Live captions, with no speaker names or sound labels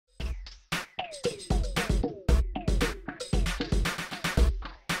Good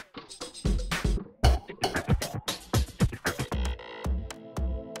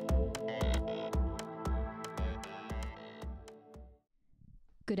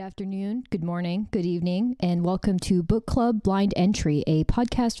afternoon, good morning, good evening, and welcome to Book Club Blind Entry, a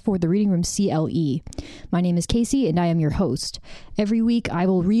podcast for the Reading Room CLE. My name is Casey, and I am your host. Every week, I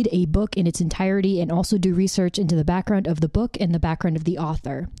will read a book in its entirety and also do research into the background of the book and the background of the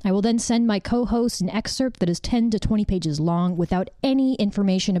author. I will then send my co-host an excerpt that is 10 to 20 pages long without any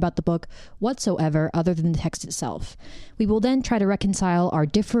information about the book whatsoever other than the text itself. We will then try to reconcile our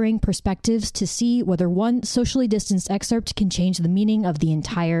differing perspectives to see whether one socially distanced excerpt can change the meaning of the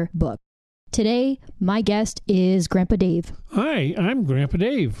entire book. Today, my guest is Grandpa Dave. Hi, I'm Grandpa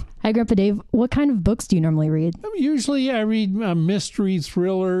Dave. Hi, Grandpa Dave. What kind of books do you normally read? Usually I read mystery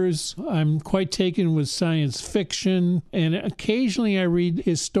thrillers. I'm quite taken with science fiction. And occasionally I read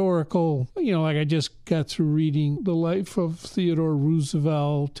historical, like I just got through reading The Life of Theodore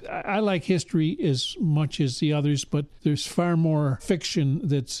Roosevelt. I like history as much as the others, but there's far more fiction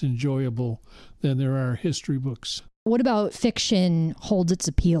that's enjoyable than there are history books. What about fiction holds its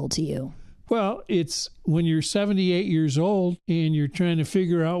appeal to you? Well, it's when you're 78 years old and you're trying to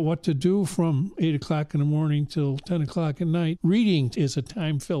figure out what to do from 8 o'clock in the morning till 10 o'clock at night. Reading is a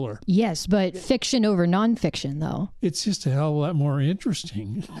time filler. Yes, but fiction over nonfiction, though. It's just a hell of a lot more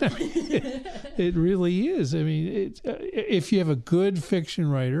interesting. It really is. I mean, if you have a good fiction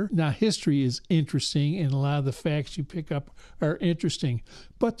writer, now history is interesting and a lot of the facts you pick up are interesting.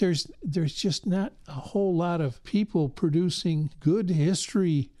 But there's just not a whole lot of people producing good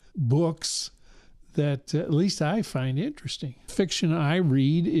history books that at least I find interesting. Fiction I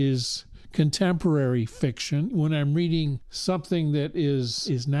read contemporary fiction. When I'm reading something that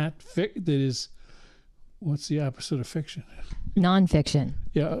is not that is, what's the opposite of fiction? Nonfiction.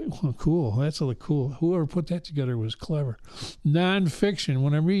 Yeah, well, cool. That's really cool. Whoever put that together was clever. Nonfiction.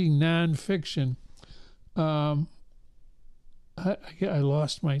 When I'm reading nonfiction, I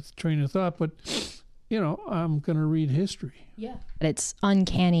lost my train of thought, but I'm going to read history. Yeah. It's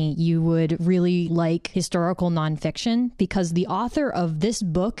uncanny you would really like historical nonfiction because the author of this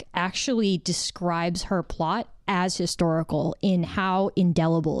book actually describes her plot as historical in how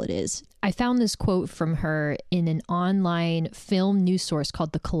indelible it is. I found this quote from her in an online film news source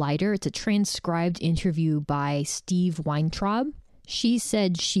called The Collider. It's a transcribed interview by Steve Weintraub. She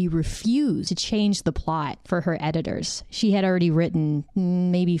said she refused to change the plot for her editors. She had already written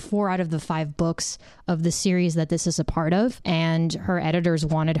maybe 4 out of the 5 books of the series that this is a part of, and her editors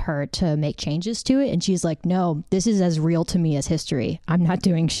wanted her to make changes to it, and she's like, no, this is as real to me as history. I'm not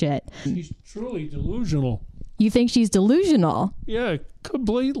doing shit. She's truly delusional. You think she's delusional? Yeah,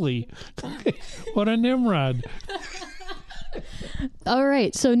 completely. What a Nimrod. All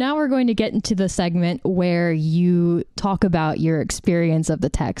right, so now we're going to get into the segment where you talk about your experience of the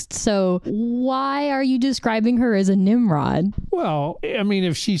text. So why are you describing her as a Nimrod? Well, I mean,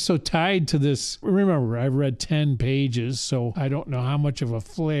 if she's so tied to this, remember, I've read 10 pages, so I don't know how much of a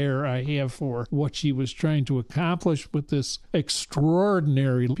flair I have for what she was trying to accomplish with this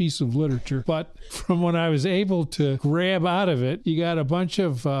extraordinary piece of literature. But from what I was able to grab out of it, you got a bunch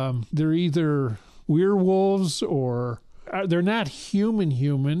of, they're either werewolves or... They're not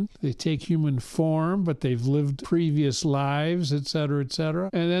human. They take human form, but they've lived previous lives, et cetera, et cetera.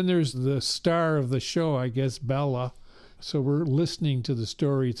 And then there's the star of the show, I guess, Bella. So we're listening to the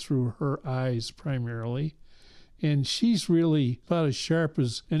story through her eyes primarily. And she's really about as sharp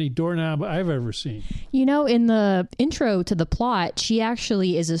as any doorknob I've ever seen. In the intro to the plot, she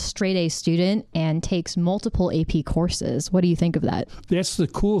actually is a straight-A student and takes multiple AP courses. What do you think of that? That's the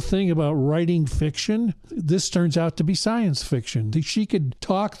cool thing about writing fiction. This turns out to be science fiction. She could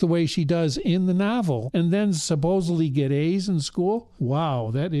talk the way she does in the novel and then supposedly get A's in school. Wow,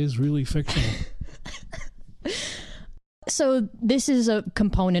 that is really fictional. So this is a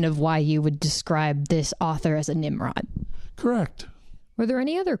component of why you would describe this author as a Nimrod. Correct. Were there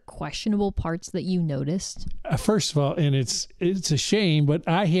any other questionable parts that you noticed? First of all, and it's a shame, but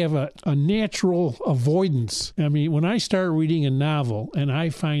I have a natural avoidance. I mean, when I start reading a novel and I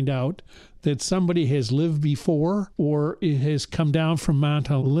find out that somebody has lived before or it has come down from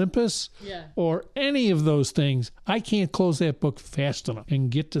Mount Olympus or any of those things, I can't close that book fast enough and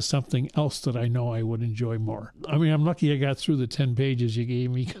get to something else that I know I would enjoy more. I mean, I'm lucky I got through the 10 pages you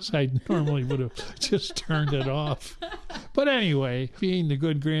gave me because I normally would have just turned it off. But anyway, being the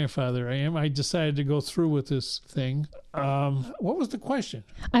good grandfather I am, I decided to go through with this thing. What was the question?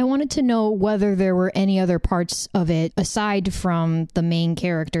 I wanted to know whether there were any other parts of it, aside from the main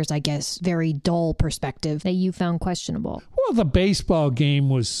character's, I guess, very dull perspective, that you found questionable. Well, the baseball game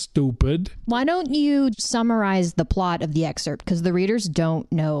was stupid. Why don't you summarize the plot of the excerpt? Because the readers don't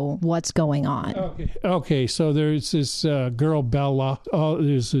know what's going on. Okay. So there's this girl, Bella.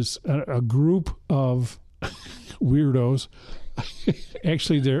 There's this a group of weirdos.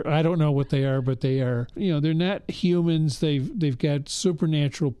 Actually, I don't know what they are, but they are, they're not humans. They've got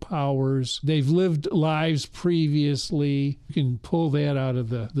supernatural powers. They've lived lives previously. You can pull that out of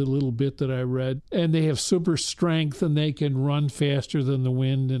the little bit that I read. And they have super strength, and they can run faster than the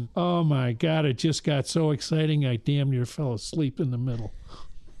wind. And oh my God, it just got so exciting, I damn near fell asleep in the middle.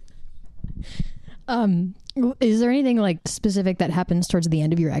 Is there anything like specific that happens towards the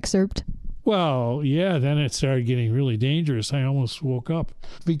end of your excerpt? Well, yeah, then it started getting really dangerous. I almost woke up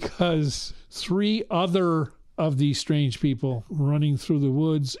because 3 other of these strange people running through the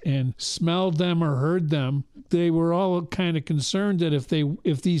woods and smelled them or heard them. They were all kind of concerned that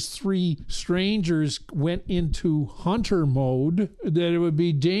if these 3 strangers went into hunter mode, that it would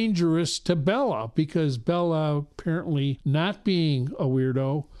be dangerous to Bella, because Bella, apparently not being a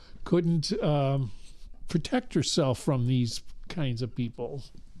weirdo, couldn't protect herself from these kinds of people.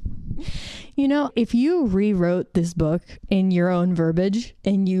 If you rewrote this book in your own verbiage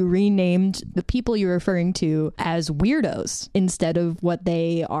and you renamed the people you're referring to as weirdos instead of what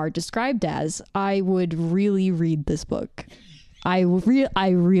they are described as, I would really read this book. I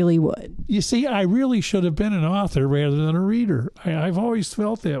really would. You see, I really should have been an author rather than a reader. I've always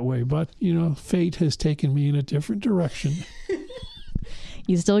felt that way, but, fate has taken me in a different direction.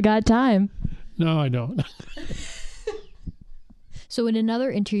 You still got time. No, I don't. So in another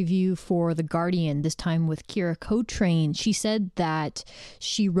interview for The Guardian, this time with Kira Coltrane, she said that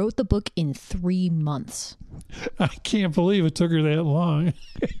she wrote the book in 3 months. I can't believe it took her that long.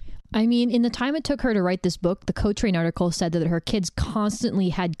 I mean, in the time it took her to write this book, the Coltrane article said that her kids constantly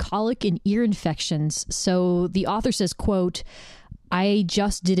had colic and ear infections. So the author says, quote, "I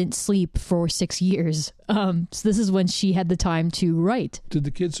just didn't sleep for 6 years." So this is when she had the time to write. Did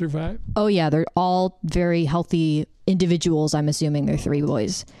the kids survive? Oh, yeah. They're all very healthy individuals. I'm assuming they're 3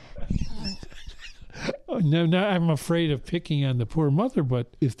 boys. No, I'm afraid of picking on the poor mother,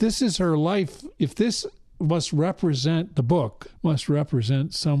 but if this is her life, if this the book must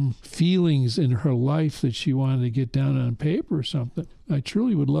represent some feelings in her life that she wanted to get down on paper or something, I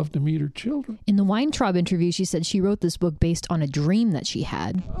truly would love to meet her children. In the Weintraub interview, she said she wrote this book based on a dream that she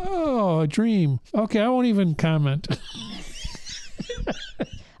had. Oh, a dream. Okay, I won't even comment.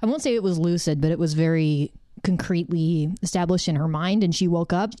 I won't say it was lucid, but it was very concretely established in her mind. And she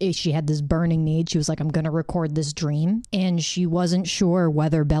woke up, she had this burning need. She was like, I'm going to record this dream. And she wasn't sure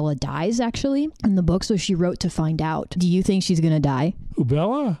whether Bella dies actually in the book. So she wrote to find out. Do you think she's going to die? Who,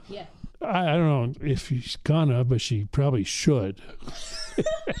 Bella? Yeah. I don't know if she's gonna, but she probably should.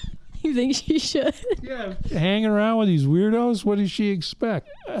 You think she should? Yeah. Hanging around with these weirdos, what does she expect?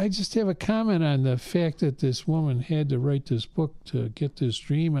 I just have a comment on the fact that this woman had to write this book to get this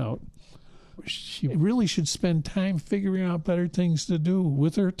dream out. She really should spend time figuring out better things to do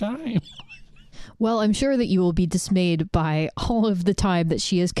with her time. Well, I'm sure that you will be dismayed by all of the time that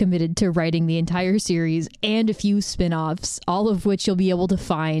she has committed to writing the entire series and a few spin-offs, all of which you'll be able to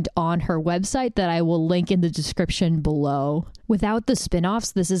find on her website that I will link in the description below. Without the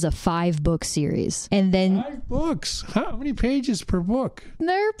spin-offs, this is a 5-book series. And then 5 books? How many pages per book?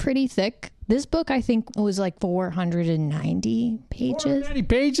 They're pretty thick. This book, I think, was like 490 pages. 490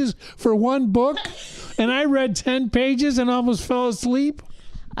 pages for one book? And I read 10 pages and almost fell asleep?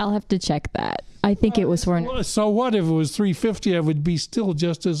 I'll have to check that. I think it was 400. So what if it was 350? I would be still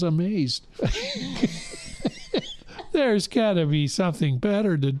just as amazed. There's got to be something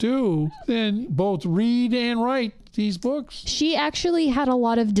better to do than both read and write these books. She actually had a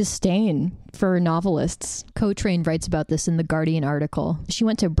lot of disdain for novelists. Coltrane writes about this in the Guardian article. She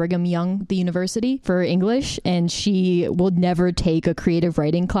went to Brigham Young, the university, for English, and she would never take a creative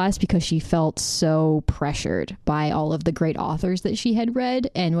writing class because she felt so pressured by all of the great authors that she had read.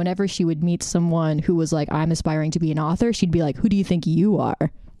 And whenever she would meet someone who was like, I'm aspiring to be an author, she'd be like, who do you think you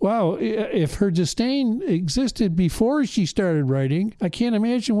are? Wow, if her disdain existed before she started writing, I can't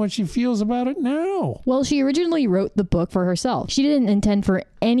imagine what she feels about it now. Well, she originally wrote the book for herself. She didn't intend for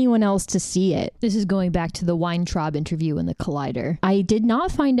anyone else to see it. This is going back to the Weintraub interview in the Collider. I did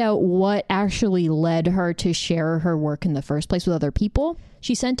not find out what actually led her to share her work in the first place with other people.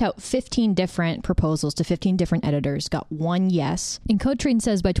 She sent out 15 different proposals to 15 different editors, got 1 yes. And Coltrane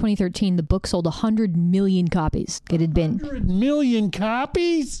says by 2013, the book sold 100 million copies. It had been 100 million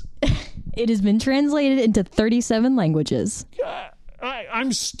copies? It has been translated into 37 languages.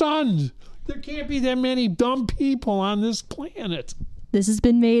 I'm stunned. There can't be that many dumb people on this planet. This has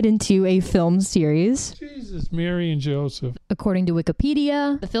been made into a film series. Jesus, Mary and Joseph. According to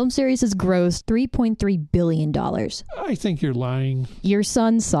Wikipedia, the film series has grossed $3.3 billion. I think you're lying. Your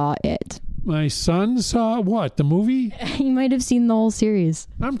son saw it. My son saw what? The movie? He might have seen the whole series.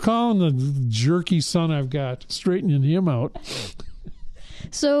 I'm calling the jerky son I've got, straightening him out.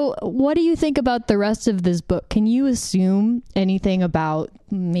 So what do you think about the rest of this book? Can you assume anything about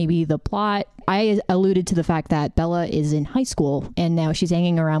maybe the plot? I alluded to the fact that Bella is in high school and now she's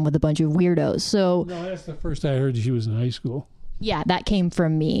hanging around with a bunch of weirdos. So no, that's the first I heard she was in high school. Yeah, that came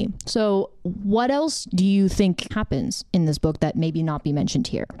from me. So what else do you think happens in this book that maybe not be mentioned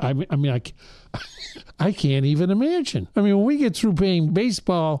here? I can't even imagine. I mean, when we get through playing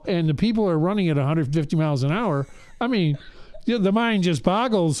baseball and the people are running at 150 miles an hour, I mean, the mind just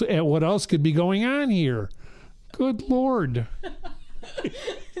boggles at what else could be going on here. Good Lord.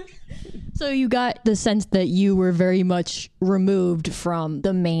 So you got the sense that you were very much removed from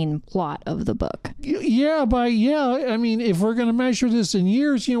the main plot of the book. Yeah, I mean, if we're going to measure this in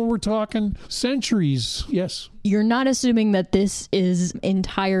years, we're talking centuries. Yes. You're not assuming that this is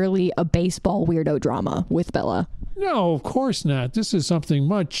entirely a baseball weirdo drama with Bella. No, of course not. This is something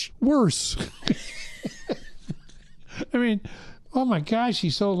much worse. I mean, oh my gosh,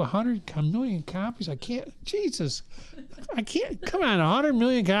 he sold 100 million copies. Jesus. I can't, come on, 100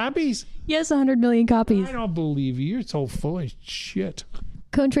 million copies? Yes, 100 million copies. I don't believe you. You're so full of shit.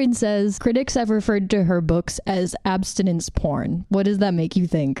 Contrain says, critics have referred to her books as abstinence porn. What does that make you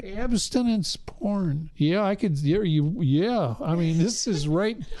think? Abstinence porn. Yeah, I could, yeah. I mean, this is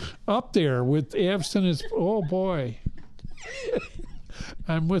right up there with abstinence. Oh, boy.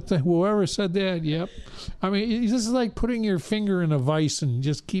 I'm with whoever said that. Yep. I mean, this is like putting your finger in a vice and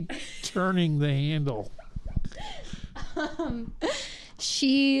just keep turning the handle.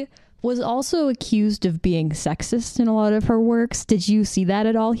 She was also accused of being sexist in a lot of her works. Did you see that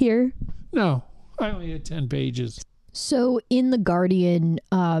at all here? No, I only had 10 pages. So in The Guardian,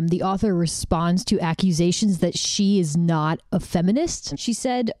 the author responds to accusations that she is not a feminist. She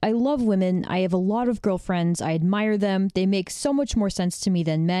said, "I love women. I have a lot of girlfriends. I admire them. They make so much more sense to me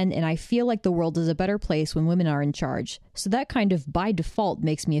than men, and I feel like the world is a better place when women are in charge. So that kind of by default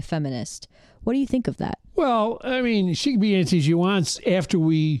makes me a feminist." What do you think of that? Well, I mean, she can be anything she wants after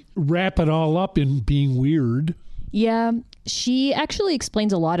we wrap it all up in being weird. Yeah, she actually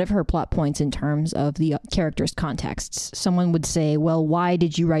explains a lot of her plot points in terms of the character's contexts. Someone would say, well, why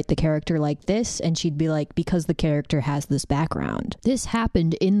did you write the character like this? And she'd be like, because the character has this background. This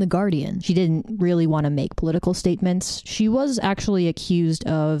happened in The Guardian. She didn't really want to make political statements. She was actually accused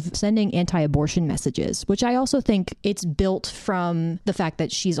of sending anti-abortion messages, which I also think it's built from the fact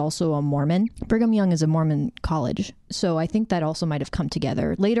that she's also a Mormon. Brigham Young is a Mormon college. So I think that also might have come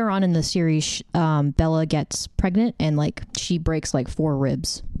together. Later on in the series, Bella gets pregnant and she breaks 4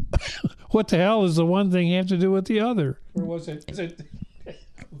 ribs. What the hell does the one thing have to do with the other? Or was it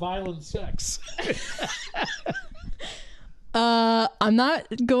violent sex? I'm not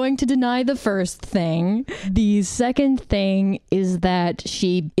going to deny the first thing. The second thing is that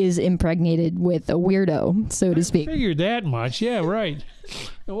she is impregnated with a weirdo, so to speak. I figured that much. Yeah, right.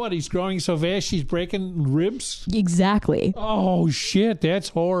 And what, he's growing so fast she's breaking ribs? Exactly. Oh, shit, that's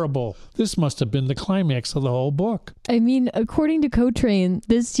horrible. This must have been the climax of the whole book. I mean, according to Cotrain,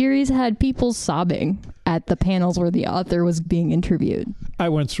 this series had people sobbing at the panels where the author was being interviewed. I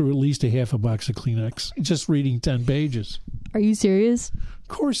went through at least a half a box of Kleenex just reading 10 pages. Are you serious? Of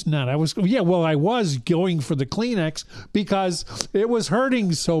course not. I was going for the Kleenex because it was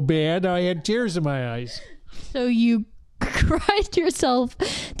hurting so bad I had tears in my eyes. So you cried yourself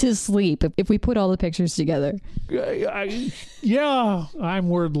to sleep if we put all the pictures together. Yeah, I'm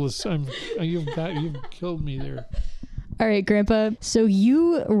wordless. You've killed me there. All right, Grandpa. So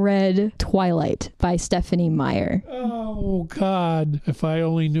you read Twilight by Stephanie Meyer. Oh, God. If I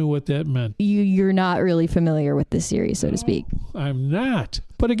only knew what that meant. You're not really familiar with this series, so to speak. I'm not.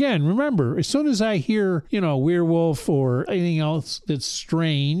 But again, remember, as soon as I hear, werewolf or anything else that's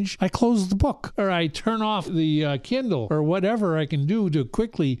strange, I close the book or I turn off the Kindle or whatever I can do to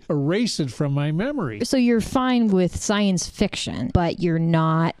quickly erase it from my memory. So you're fine with science fiction, but you're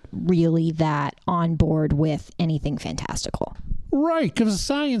not really that on board with anything fantastical. Right, because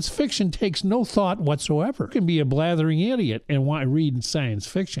science fiction takes no thought whatsoever. You can be a blathering idiot and want to read science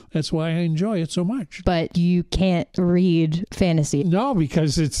fiction. That's why I enjoy it so much. But you can't read fantasy. No,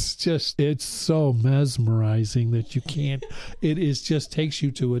 because it's so mesmerizing that you can't. It just takes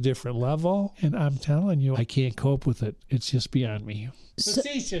you to a different level. And I'm telling you, I can't cope with it. It's just beyond me.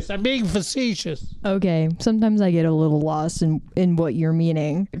 Facetious. I'm being facetious. Okay, sometimes I get a little lost in what you're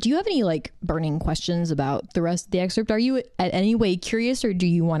meaning. Do you have any like burning questions about the rest of the excerpt? Are you at any way curious, or do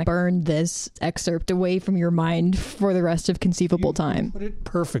you want to burn this excerpt away from your mind for the rest of conceivable time? Put it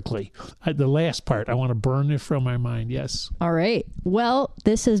perfectly. The last part, I want to burn it from my mind. Yes. All right. Well,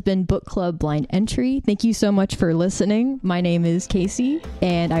 this has been Book Club Blind Entry. Thank you so much for listening. My name is Casey,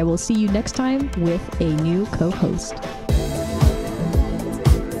 and I will see you next time with a new co-host.